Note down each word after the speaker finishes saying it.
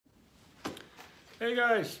Hey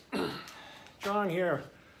guys, John here.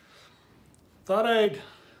 Thought I'd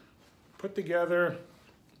put together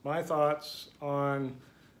my thoughts on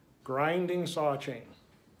grinding saw chain.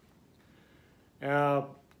 Now,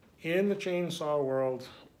 in the chainsaw world,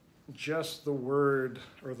 just the word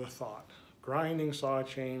or the thought, grinding saw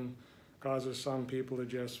chain, causes some people to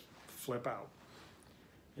just flip out.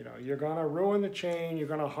 You know, you're gonna ruin the chain, you're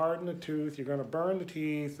gonna harden the tooth, you're gonna burn the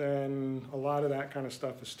teeth, and a lot of that kind of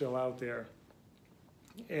stuff is still out there.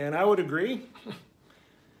 And I would agree,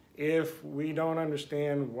 if we don't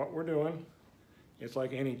understand what we're doing, it's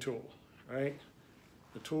like any tool, right?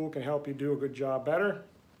 The tool can help you do a good job better,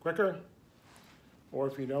 quicker, or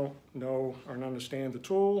if you don't know or understand the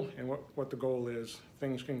tool and what the goal is,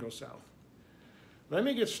 things can go south. Let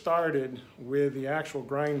me get started with the actual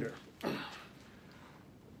grinder.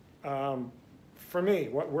 For me,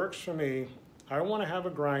 what works for me, I want to have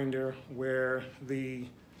a grinder where the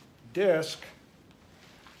disc,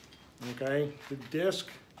 okay, the disc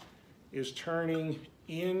is turning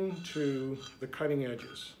into the cutting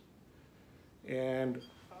edges. And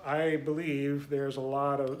I believe there's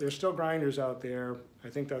still grinders out there, I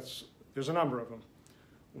think there's a number of them,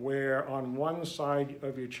 where on one side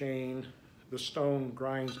of your chain, the stone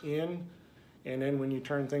grinds in, and then when you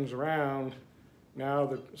turn things around, now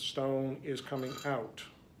the stone is coming out.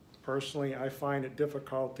 Personally, I find it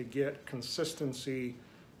difficult to get consistency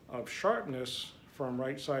of sharpness from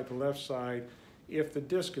right side to left side if the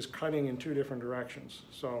disc is cutting in two different directions.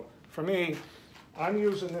 So for me, I'm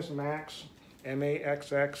using this Max,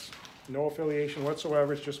 M-A-X-X, no affiliation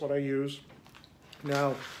whatsoever, it's just what I use.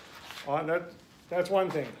 Now, that's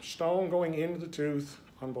one thing, stone going into the tooth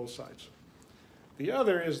on both sides. The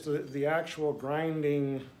other is the actual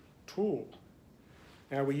grinding tool.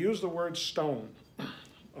 Now we use the word stone.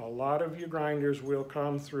 A lot of your grinders will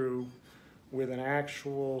come through with an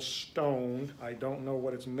actual stone. I don't know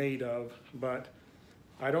what it's made of, but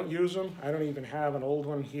I don't use them. I don't even have an old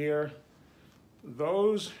one here.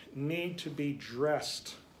 Those need to be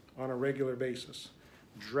dressed on a regular basis.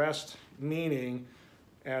 Dressed meaning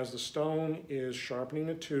as the stone is sharpening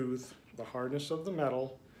the tooth, the hardness of the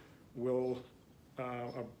metal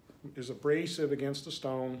is abrasive against the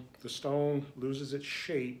stone loses its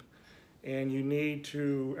shape, and you need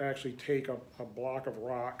to actually take a block of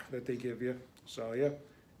rock that they give you,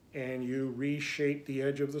 and you reshape the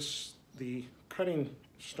edge of the cutting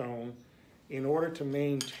stone in order to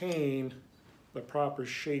maintain the proper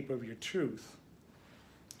shape of your tooth.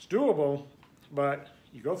 It's doable, but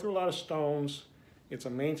you go through a lot of stones. It's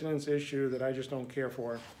a maintenance issue that I just don't care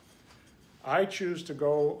for. I choose to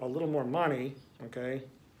go a little more money, okay?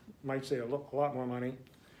 Might say a lot more money.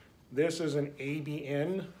 This is an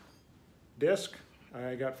ABN disc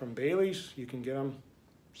I got from Bailey's. You can get them,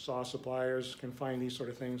 saw suppliers can find these sort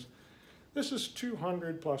of things. This is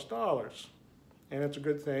 $200+, and it's a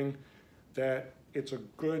good thing that it's a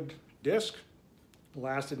good disc.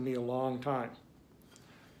 Lasted me a long time.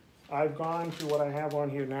 I've gone to what I have on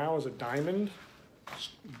here now is a diamond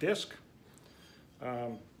disc.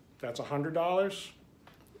 That's $100.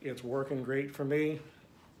 It's working great for me.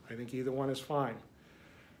 I think either one is fine.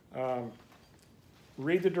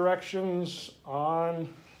 Read the directions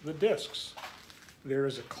on the discs. There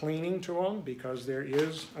is a cleaning to them because there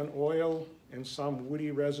is an oil and some woody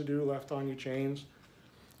residue left on your chains.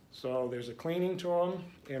 So there's a cleaning to them,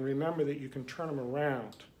 and remember that you can turn them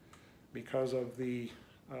around because of the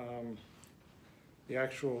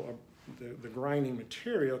grinding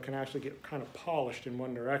material can actually get kind of polished in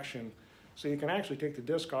one direction. So you can actually take the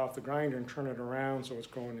disc off the grinder and turn it around so it's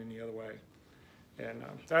going in the other way. And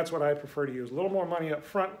that's what I prefer to use. A little more money up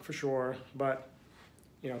front for sure, but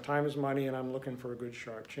you know, time is money, and I'm looking for a good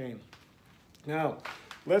sharp chain. Now,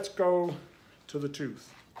 let's go to the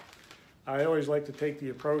tooth. I always like to take the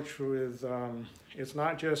approach with, it's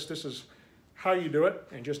not just this is how you do it,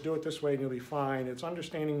 and just do it this way and you'll be fine. It's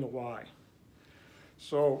understanding the why.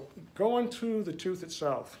 So going to the tooth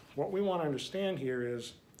itself, what we want to understand here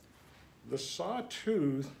is the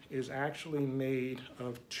sawtooth is actually made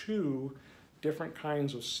of two different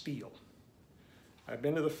kinds of steel. I've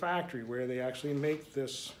been to the factory where they actually make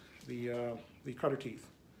the cutter teeth.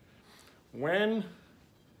 When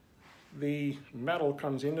the metal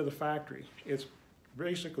comes into the factory, it's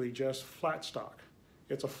basically just flat stock.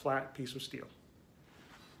 It's a flat piece of steel.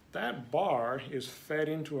 That bar is fed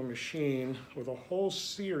into a machine with a whole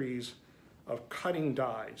series of cutting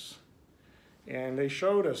dies. And they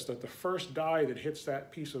showed us that the first die that hits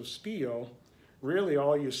that piece of steel, really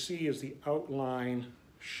all you see is the outline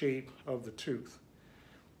shape of the tooth.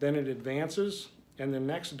 Then it advances, and the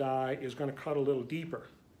next die is going to cut a little deeper.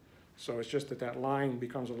 So it's just that that line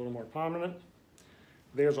becomes a little more prominent.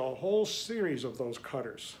 there's a whole series of those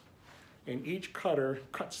cutters, and each cutter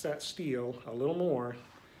cuts that steel a little more,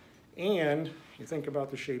 and you think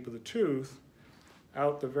about the shape of the tooth,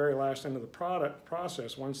 out the very last end of the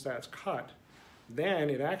process, once that's cut, then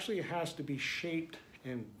it actually has to be shaped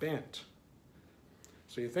and bent.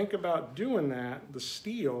 So you think about doing that, the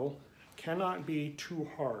steel cannot be too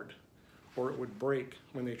hard or it would break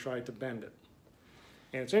when they tried to bend it.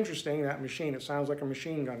 And it's interesting, that machine, it sounds like a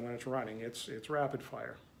machine gun when it's running. It's rapid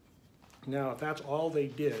fire. Now, if that's all they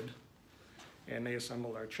did, and they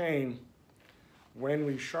assembled our chain, when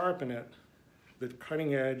we sharpen it, the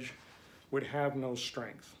cutting edge would have no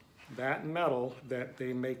strength. That metal that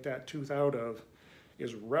they make that tooth out of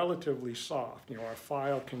is relatively soft. You know, our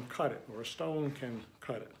file can cut it, or a stone can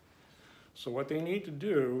cut it. So what they need to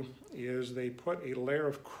do is they put a layer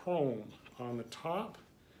of chrome on the top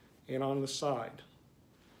and on the side.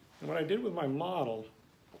 And what I did with my model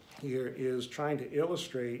here is trying to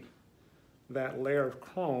illustrate that layer of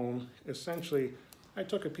chrome. Essentially, I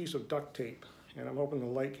took a piece of duct tape, and I'm hoping the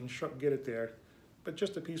light can get it there, but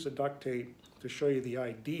just a piece of duct tape to show you the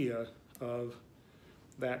idea of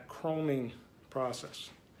that chroming process.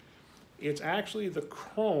 It's actually the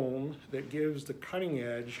chrome that gives the cutting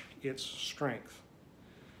edge its strength.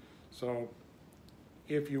 So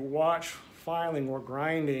if you watch filing or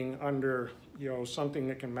grinding under, you know, something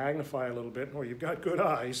that can magnify a little bit, or you've got good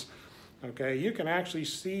eyes, okay, you can actually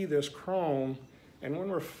see this chrome, and when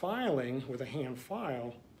we're filing with a hand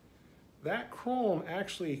file, that chrome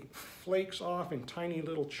actually flakes off in tiny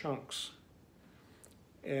little chunks.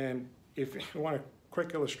 And if you want a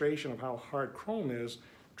quick illustration of how hard chrome is,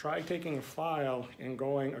 try taking a file and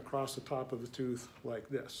going across the top of the tooth like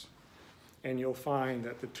this. And you'll find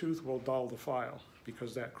that the tooth will dull the file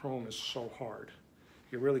because that chrome is so hard.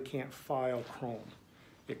 You really can't file chrome.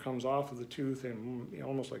 It comes off of the tooth in, you know,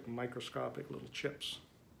 almost like microscopic little chips.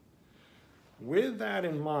 With that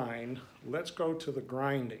in mind, let's go to the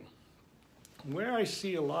grinding. Where I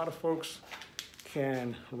see a lot of folks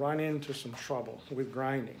can run into some trouble with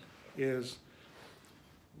grinding is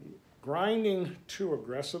grinding too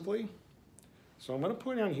aggressively. So I'm going to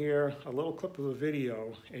put on here a little clip of a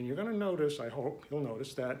video, and you're going to notice, I hope you'll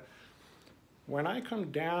notice, that when I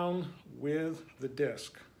come down with the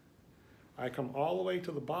disc, I come all the way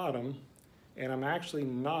to the bottom, and I'm actually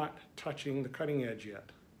not touching the cutting edge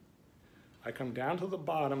yet. I come down to the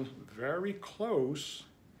bottom very close,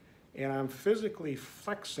 and I'm physically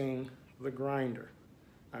flexing the grinder.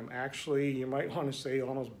 I'm actually, you might want to say,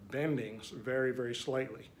 almost bending very, very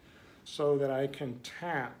slightly, so that I can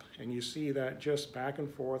tap, and you see that just back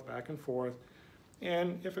and forth,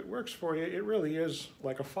 and if it works for you, it really is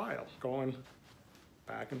like a file going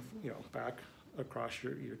back and, you know, back across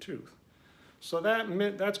your tooth. So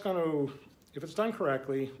that's going to, if it's done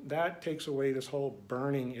correctly, that takes away this whole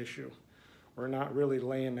burning issue. We're not really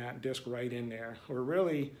laying that disc right in there. We're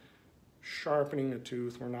really sharpening the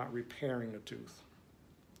tooth, we're not repairing the tooth.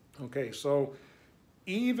 Okay, so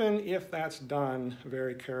even if that's done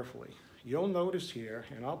very carefully, you'll notice here,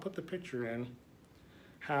 and I'll put the picture in,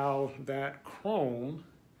 how that chrome,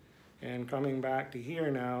 and coming back to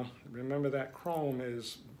here now, remember that chrome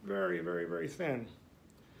is very, very, very thin.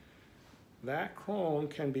 That chrome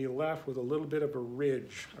can be left with a little bit of a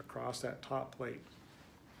ridge across that top plate.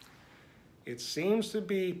 It seems to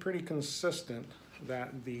be pretty consistent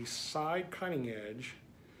that the side cutting edge,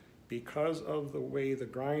 because of the way the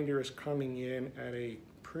grinder is coming in at a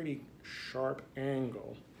pretty sharp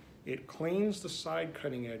angle, it cleans the side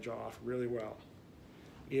cutting edge off really well.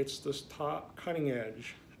 It's this top cutting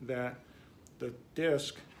edge that the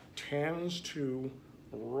disc tends to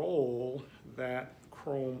roll that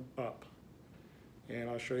chrome up. And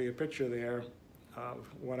I'll show you a picture there of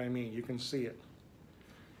what I mean. You can see it.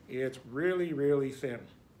 It's really, really thin.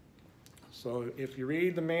 So if you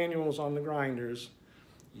read the manuals on the grinders,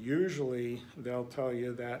 usually they'll tell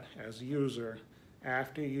you that as a user,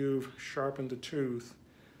 after you've sharpened the tooth,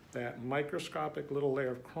 that microscopic little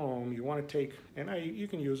layer of chrome, you want to take, and you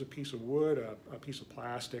can use a piece of wood, a piece of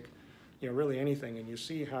plastic, you know, really anything, and you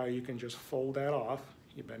see how you can just fold that off,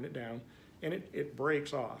 you bend it down, and it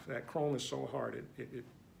breaks off. That chrome is so hard,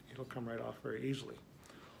 it'll come right off very easily.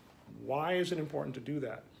 Why is it important to do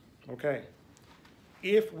that? Okay,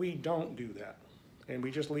 if we don't do that, and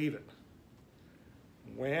we just leave it,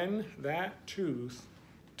 when that tooth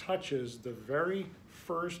touches the very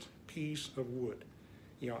first piece of wood,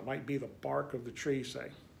 you know, it might be the bark of the tree, say,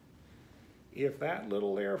 if that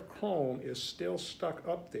little layer of chrome is still stuck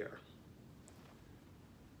up there,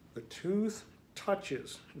 the tooth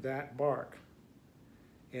touches that bark,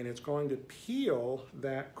 and it's going to peel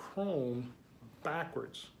that chrome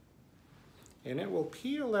backwards. and it will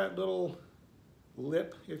peel that little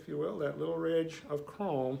lip, if you will, that little ridge of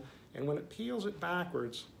chrome, and when it peels it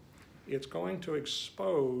backwards, it's going to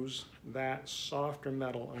expose that softer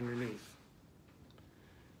metal underneath.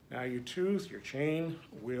 Now your tooth, your chain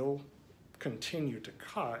will continue to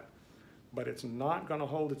cut, but it's not going to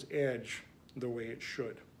hold its edge the way it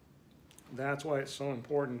should. That's why it's so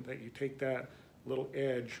important that you take that little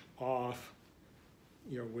edge off,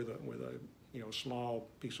 with a small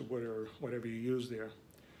piece of wood or whatever you use there,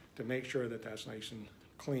 to make sure that that's nice and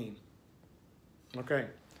clean. Okay,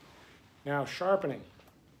 now sharpening.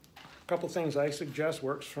 A couple things I suggest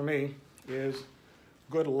works for me is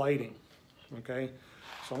good lighting. Okay,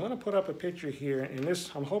 so I'm going to put up a picture here, and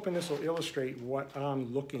I'm hoping this will illustrate what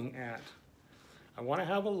I'm looking at. I want to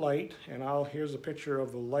have a light, and here's a picture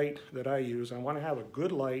of the light that I use. I want to have a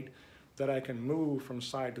good light that I can move from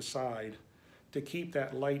side to side to keep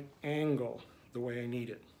that light angle the way I need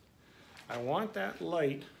it. I want that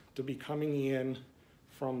light to be coming in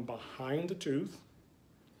from behind the tooth.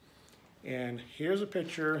 And here's a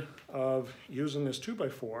picture of using this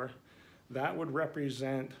 2x4. That would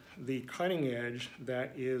represent the cutting edge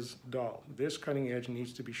that is dull. This cutting edge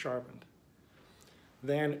needs to be sharpened.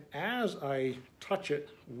 Then as I touch it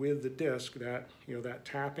with the disc, that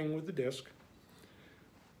tapping with the disc,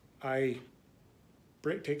 I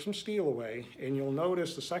take some steel away, and you'll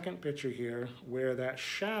notice the second picture here where that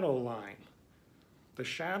shadow line, the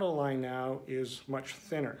shadow line now is much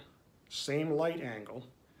thinner. Same light angle.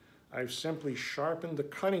 I've simply sharpened the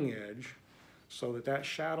cutting edge so that that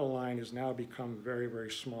shadow line has now become very, very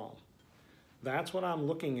small. That's what I'm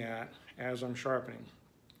looking at as I'm sharpening.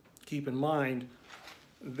 Keep in mind,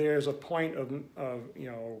 there's a point of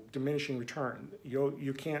diminishing return.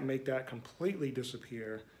 You can't make that completely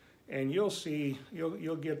disappear, and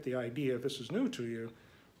you'll get the idea, if this is new to you,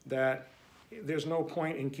 that there's no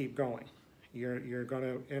point in keep going. You're going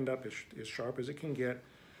to end up as sharp as it can get,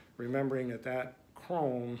 remembering that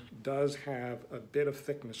chrome does have a bit of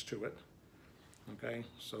thickness to it. Okay,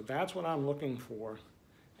 so that's what I'm looking for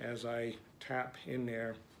as I tap in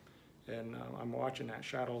there, and I'm watching that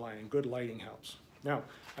shadow line, and good lighting helps. Now,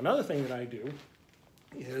 another thing that I do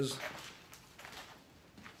is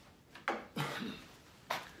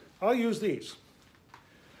I'll use these.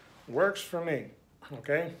 Works for me,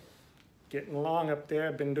 okay? Getting along up there,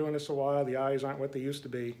 I've been doing this a while, the eyes aren't what they used to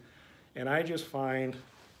be, and I just find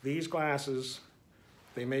these glasses,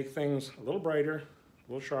 they make things a little brighter,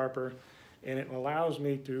 a little sharper, and it allows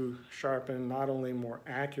me to sharpen not only more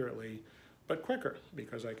accurately, but quicker,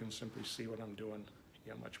 because I can simply see what I'm doing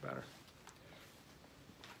much better.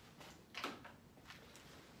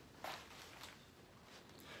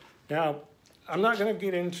 Now, I'm not going to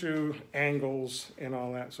get into angles and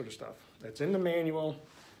all that sort of stuff. That's in the manual.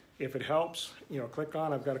 If it helps, click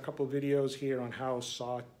on. I've got a couple of videos here on how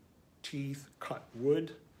saw teeth cut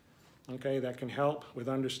wood. Okay, that can help with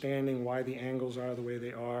understanding why the angles are the way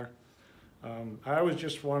they are. I always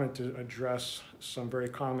just wanted to address some very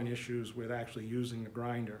common issues with actually using a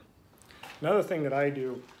grinder. Another thing that I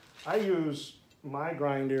do, my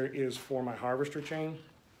grinder is for my harvester chain.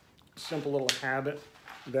 Simple little habit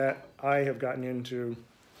that I have gotten into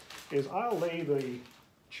is I'll lay the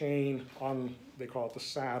chain on, they call it the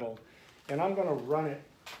saddle, and I'm going to run it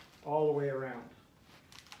all the way around.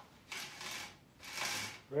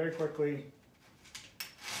 Very quickly.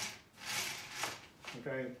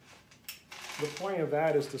 Okay. The point of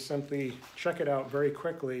that is to simply check it out very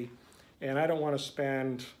quickly, and I don't want to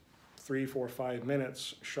spend 3, 4, 5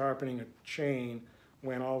 minutes sharpening a chain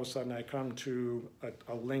when all of a sudden I come to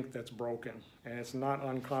a link that's broken. And it's not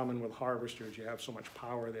uncommon with harvesters. You have so much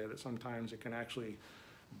power there that sometimes it can actually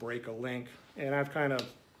break a link. And I've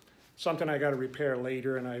something I got to repair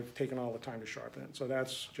later, and I've taken all the time to sharpen it. So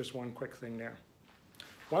that's just one quick thing there.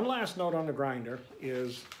 One last note on the grinder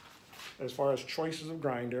is, as far as choices of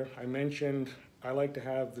grinder, I mentioned I like to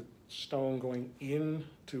have the stone going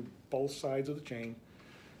into both sides of the chain.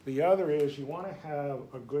 The other is you want to have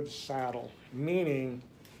a good saddle, meaning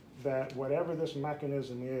that whatever this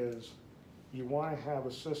mechanism is, you want to have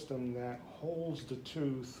a system that holds the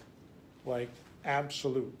tooth like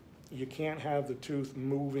absolute. You can't have the tooth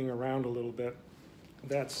moving around a little bit.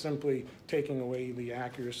 That's simply taking away the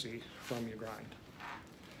accuracy from your grind.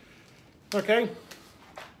 Okay,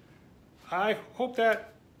 I hope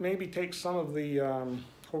that maybe takes some of the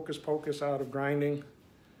hocus pocus out of grinding.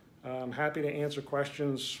 I'm happy to answer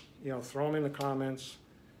questions, throw them in the comments.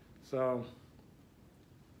 So,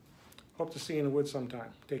 hope to see you in the woods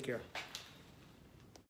sometime. Take care.